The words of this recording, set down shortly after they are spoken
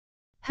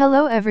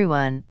Hello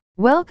everyone,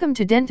 welcome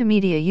to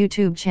Dentomedia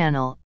YouTube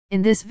channel.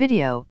 In this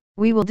video,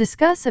 we will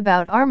discuss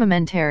about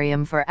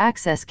Armamentarium for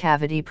access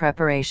cavity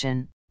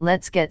preparation.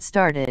 Let's get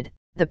started.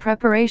 The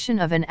preparation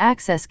of an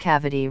access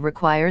cavity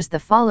requires the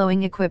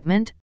following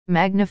equipment: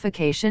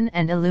 magnification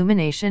and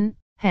illumination,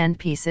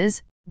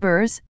 handpieces,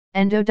 Burs,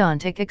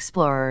 endodontic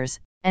explorers,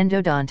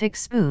 endodontic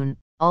spoon,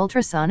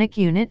 ultrasonic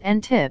unit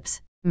and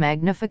tips,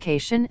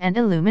 magnification and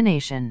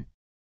illumination.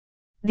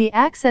 The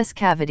access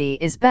cavity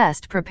is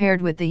best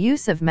prepared with the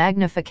use of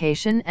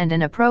magnification and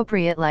an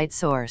appropriate light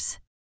source.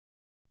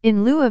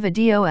 In lieu of a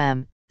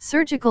DOM,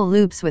 surgical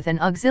loupes with an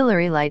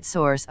auxiliary light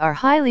source are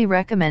highly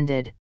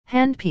recommended.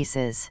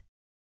 Handpieces.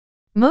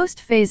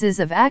 Most phases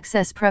of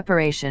access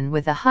preparation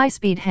with a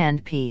high-speed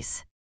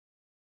handpiece.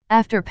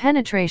 After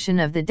penetration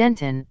of the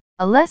dentin,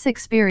 a less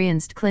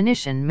experienced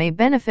clinician may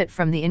benefit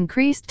from the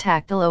increased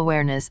tactile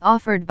awareness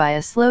offered by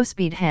a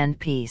slow-speed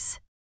handpiece.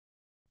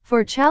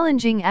 For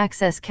challenging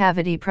access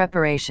cavity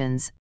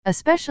preparations,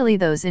 especially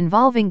those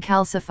involving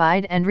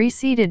calcified and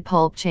reseated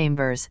pulp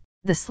chambers,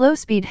 the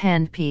slow-speed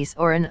handpiece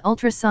or an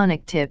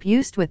ultrasonic tip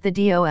used with the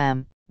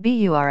DOM,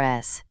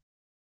 Burs.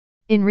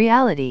 In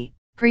reality,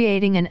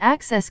 creating an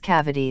access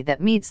cavity that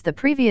meets the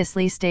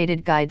previously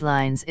stated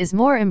guidelines is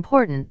more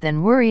important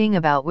than worrying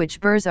about which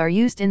Burs are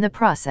used in the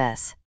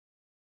process.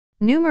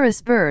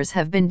 Numerous Burs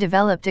have been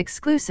developed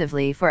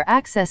exclusively for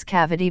access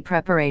cavity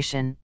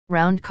preparation.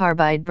 Round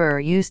carbide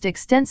burr used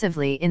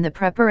extensively in the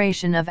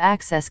preparation of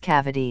access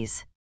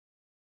cavities.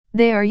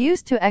 They are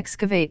used to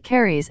excavate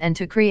caries and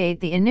to create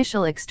the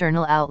initial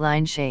external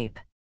outline shape.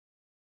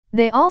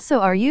 They also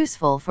are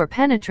useful for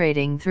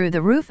penetrating through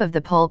the roof of the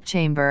pulp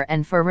chamber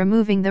and for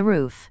removing the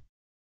roof.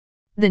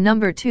 The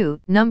number 2,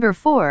 number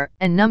 4,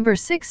 and number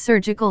 6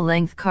 surgical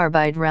length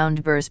carbide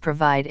round burrs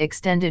provide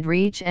extended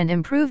reach and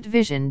improved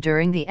vision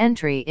during the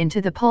entry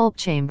into the pulp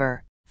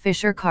chamber.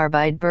 Fisher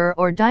carbide burr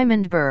or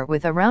diamond burr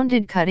with a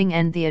rounded cutting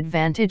end. The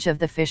advantage of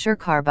the Fisher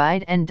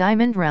carbide and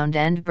diamond round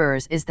end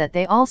burrs is that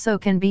they also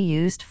can be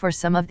used for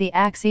some of the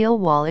axial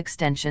wall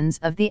extensions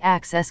of the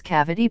access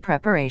cavity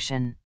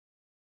preparation.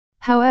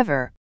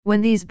 However,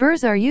 when these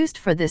burrs are used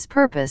for this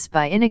purpose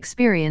by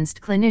inexperienced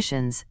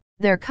clinicians,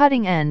 their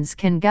cutting ends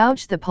can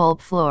gouge the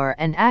pulp floor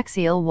and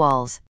axial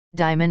walls.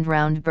 Diamond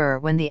round burr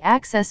when the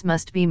access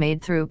must be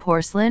made through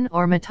porcelain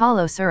or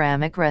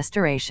metalloceramic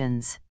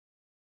restorations.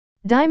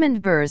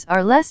 Diamond burrs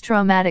are less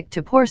traumatic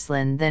to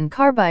porcelain than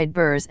carbide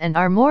burrs and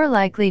are more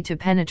likely to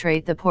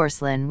penetrate the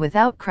porcelain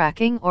without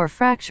cracking or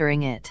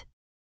fracturing it.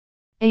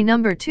 A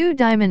number 2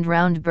 diamond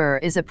round burr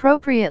is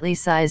appropriately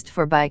sized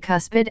for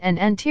bicuspid and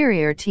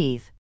anterior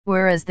teeth,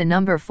 whereas the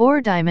number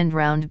 4 diamond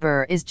round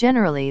burr is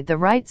generally the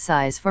right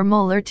size for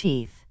molar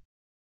teeth.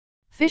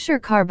 Fisher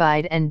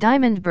carbide and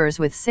diamond burrs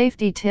with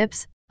safety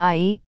tips,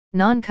 i.e.,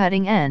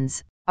 non-cutting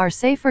ends, are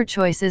safer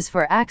choices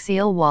for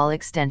axial wall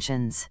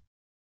extensions.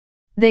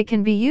 They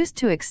can be used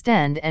to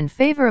extend and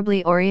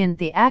favorably orient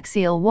the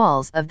axial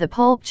walls of the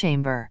pulp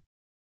chamber.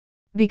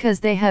 Because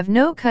they have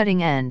no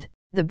cutting end,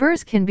 the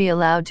burrs can be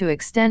allowed to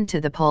extend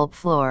to the pulp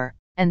floor,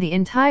 and the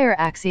entire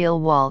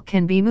axial wall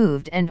can be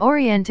moved and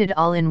oriented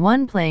all in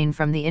one plane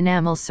from the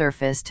enamel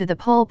surface to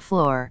the pulp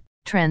floor.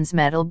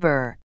 Transmetal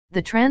burr.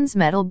 The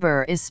transmetal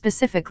burr is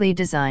specifically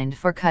designed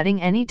for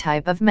cutting any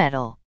type of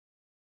metal.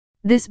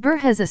 This burr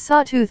has a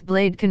sawtooth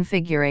blade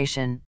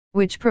configuration,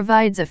 which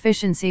provides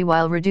efficiency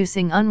while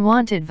reducing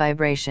unwanted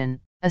vibration,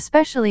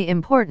 especially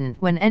important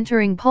when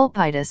entering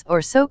pulpitis or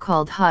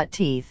so-called hot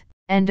teeth.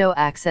 Endo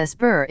access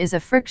burr is a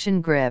friction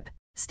grip,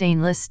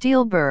 stainless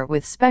steel burr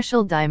with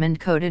special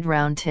diamond-coated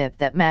round tip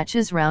that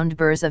matches round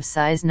burrs of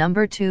size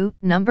number 2,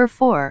 number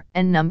 4,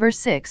 and number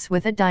 6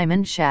 with a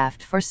diamond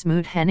shaft for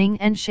smooth henning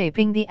and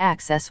shaping the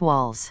access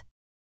walls.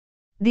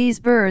 These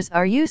burrs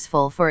are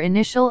useful for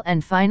initial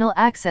and final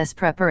access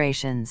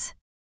preparations.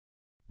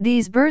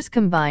 These burrs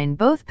combine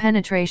both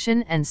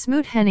penetration and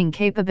smooth henning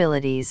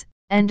capabilities.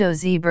 Endo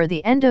Z burr.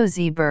 The Endo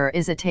Z burr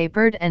is a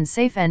tapered and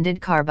safe-ended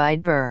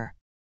carbide burr.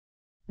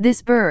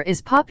 This burr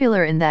is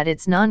popular in that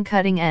its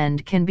non-cutting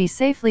end can be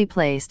safely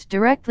placed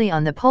directly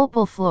on the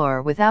pulpal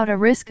floor without a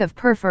risk of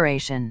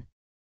perforation.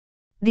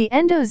 The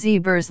Endo Z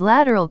burr's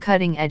lateral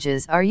cutting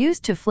edges are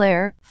used to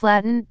flare,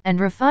 flatten, and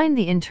refine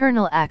the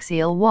internal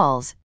axial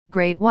walls.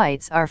 Great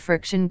whites are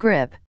friction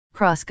grip,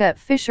 crosscut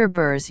Fisher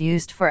burrs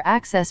used for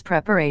access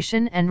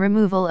preparation and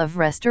removal of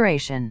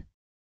restoration.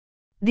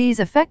 These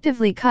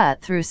effectively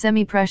cut through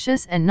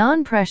semi-precious and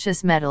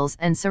non-precious metals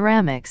and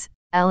ceramics.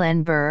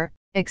 LN burr,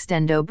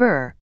 extendo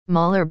burr,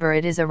 molar burr.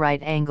 It is a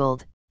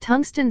right-angled,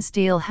 tungsten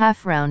steel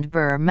half-round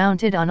burr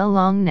mounted on a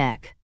long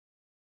neck.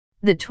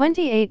 The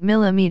 28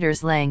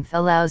 mm length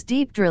allows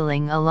deep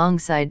drilling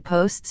alongside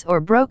posts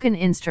or broken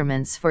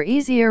instruments for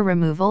easier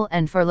removal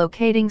and for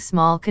locating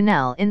small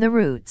canal in the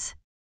roots.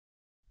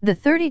 The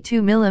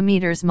 32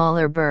 mm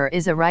molar burr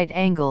is a right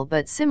angle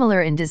but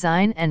similar in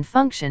design and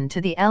function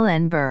to the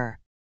LN burr.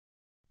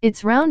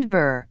 Its round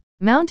burr,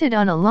 mounted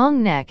on a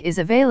long neck, is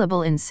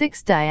available in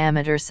 6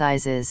 diameter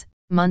sizes: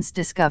 Muntz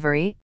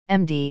Discovery,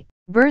 MD,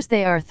 Burs.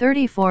 They are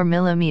 34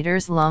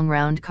 mm long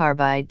round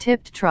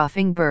carbide-tipped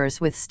troughing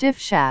burrs with stiff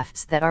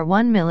shafts that are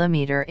 1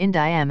 mm in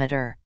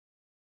diameter.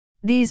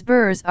 These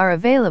burrs are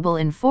available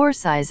in 4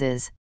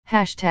 sizes,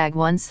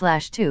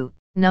 #1/2,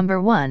 number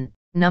 1,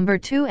 number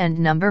 2 and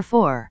number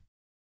 4.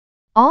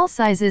 All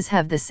sizes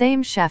have the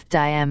same shaft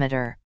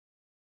diameter.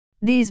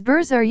 These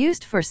burrs are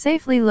used for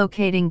safely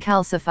locating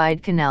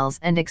calcified canals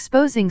and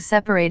exposing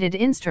separated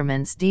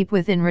instruments deep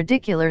within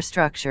radicular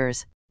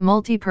structures.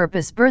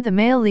 Multi-purpose burr. The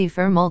male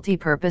leafer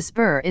multi-purpose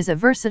burr is a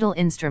versatile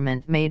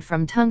instrument made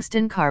from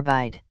tungsten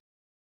carbide.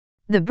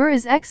 The burr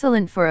is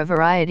excellent for a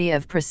variety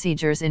of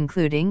procedures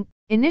including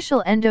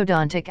initial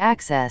endodontic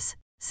access,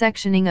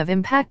 sectioning of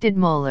impacted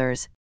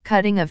molars,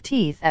 cutting of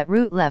teeth at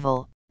root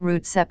level,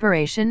 root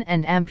separation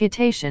and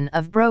amputation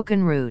of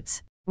broken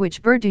roots.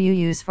 Which burr do you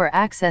use for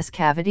access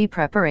cavity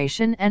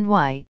preparation and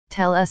why?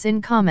 Tell us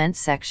in comments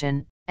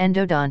section.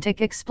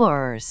 Endodontic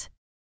Explorers.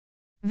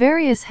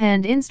 Various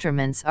hand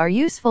instruments are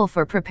useful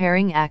for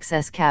preparing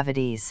access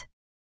cavities.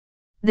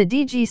 The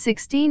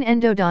DG16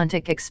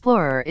 Endodontic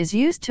Explorer is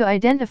used to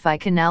identify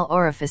canal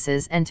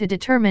orifices and to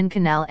determine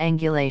canal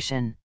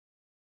angulation.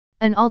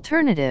 An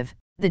alternative,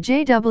 the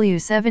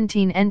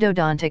JW17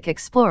 Endodontic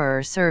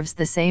Explorer serves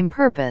the same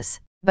purpose,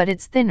 but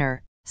its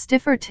thinner,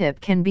 stiffer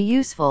tip can be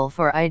useful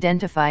for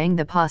identifying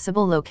the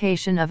possible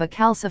location of a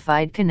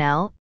calcified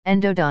canal.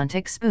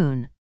 Endodontic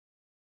Spoon.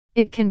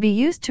 It can be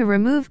used to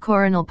remove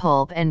coronal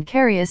pulp and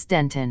carious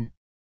dentin.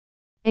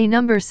 A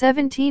number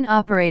 17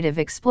 Operative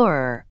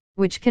Explorer,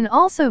 which can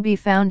also be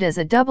found as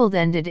a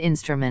double-ended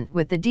instrument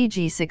with the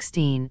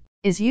DG16,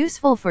 is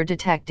useful for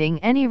detecting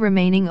any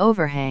remaining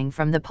overhang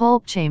from the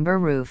pulp chamber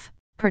roof,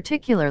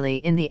 particularly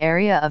in the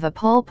area of a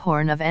pulp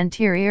horn of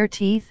anterior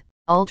teeth,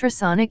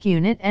 ultrasonic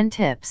unit and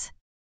tips.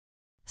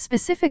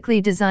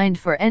 Specifically designed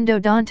for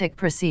endodontic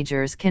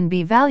procedures, can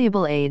be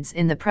valuable aids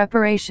in the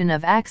preparation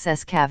of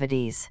access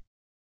cavities.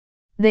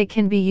 They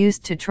can be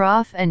used to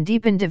trough and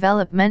deepen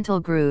developmental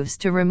grooves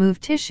to remove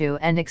tissue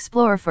and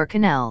explore for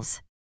canals.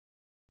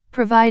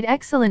 Provide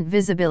excellent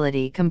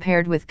visibility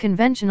compared with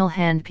conventional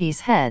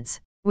handpiece heads,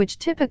 which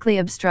typically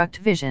obstruct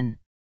vision.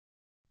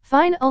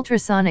 Fine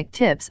ultrasonic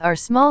tips are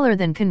smaller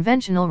than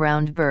conventional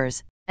round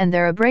burrs, and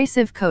their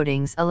abrasive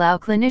coatings allow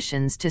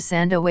clinicians to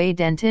sand away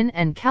dentin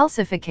and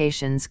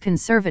calcifications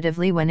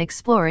conservatively when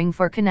exploring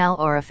for canal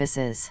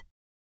orifices.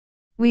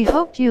 We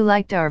hoped you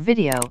liked our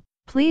video.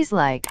 Please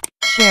like,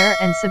 share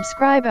and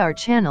subscribe our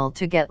channel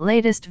to get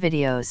latest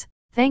videos.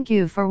 Thank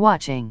you for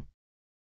watching.